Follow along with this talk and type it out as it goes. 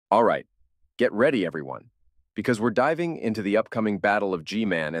All right, get ready, everyone, because we're diving into the upcoming battle of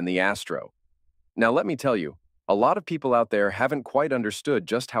G-Man and the Astro. Now, let me tell you, a lot of people out there haven't quite understood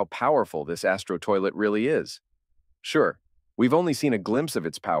just how powerful this Astro toilet really is. Sure, we've only seen a glimpse of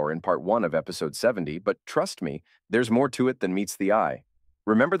its power in part 1 of episode 70, but trust me, there's more to it than meets the eye.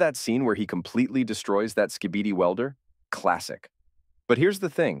 Remember that scene where he completely destroys that Skibidi welder? Classic. But here's the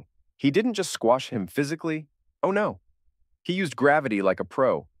thing, he didn't just squash him physically. Oh no. He used gravity like a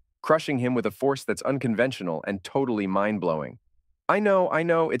pro, crushing him with a force that's unconventional and totally mind-blowing. I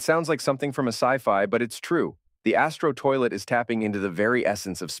know, it sounds like something from a sci-fi, but it's true. The Astro Toilet is tapping into the very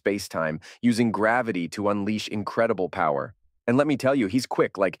essence of space-time, using gravity to unleash incredible power. And let me tell you, he's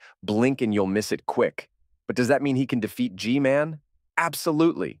quick, like blink and you'll miss it quick. But does that mean he can defeat G-Man?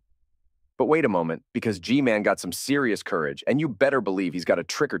 Absolutely. But wait a moment, because G-Man got some serious courage, and you better believe he's got a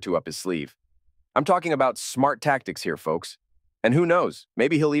trick or two up his sleeve. I'm talking about smart tactics here, folks. And who knows,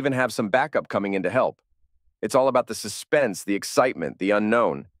 maybe he'll even have some backup coming in to help. It's all about the suspense, the excitement, the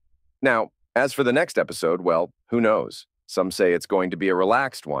unknown. Now, as for the next episode, well, who knows? Some say it's going to be a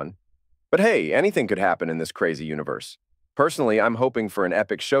relaxed one. But hey, anything could happen in this crazy universe. Personally, I'm hoping for an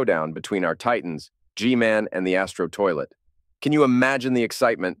epic showdown between our titans, G-Man and the Astro Toilet. Can you imagine the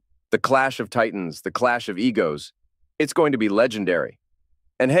excitement? The clash of titans, the clash of egos. It's going to be legendary.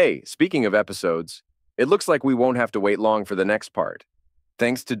 And hey, speaking of episodes, it looks like we won't have to wait long for the next part.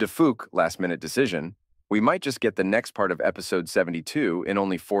 Thanks to Defuk last-minute decision, we might just get the next part of episode 72 in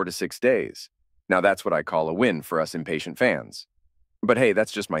only 4 to 6 days. Now that's what I call a win for us impatient fans. But hey,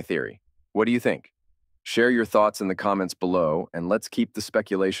 that's just my theory. What do you think? Share your thoughts in the comments below, and let's keep the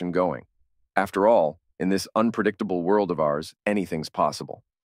speculation going. After all, in this unpredictable world of ours, anything's possible.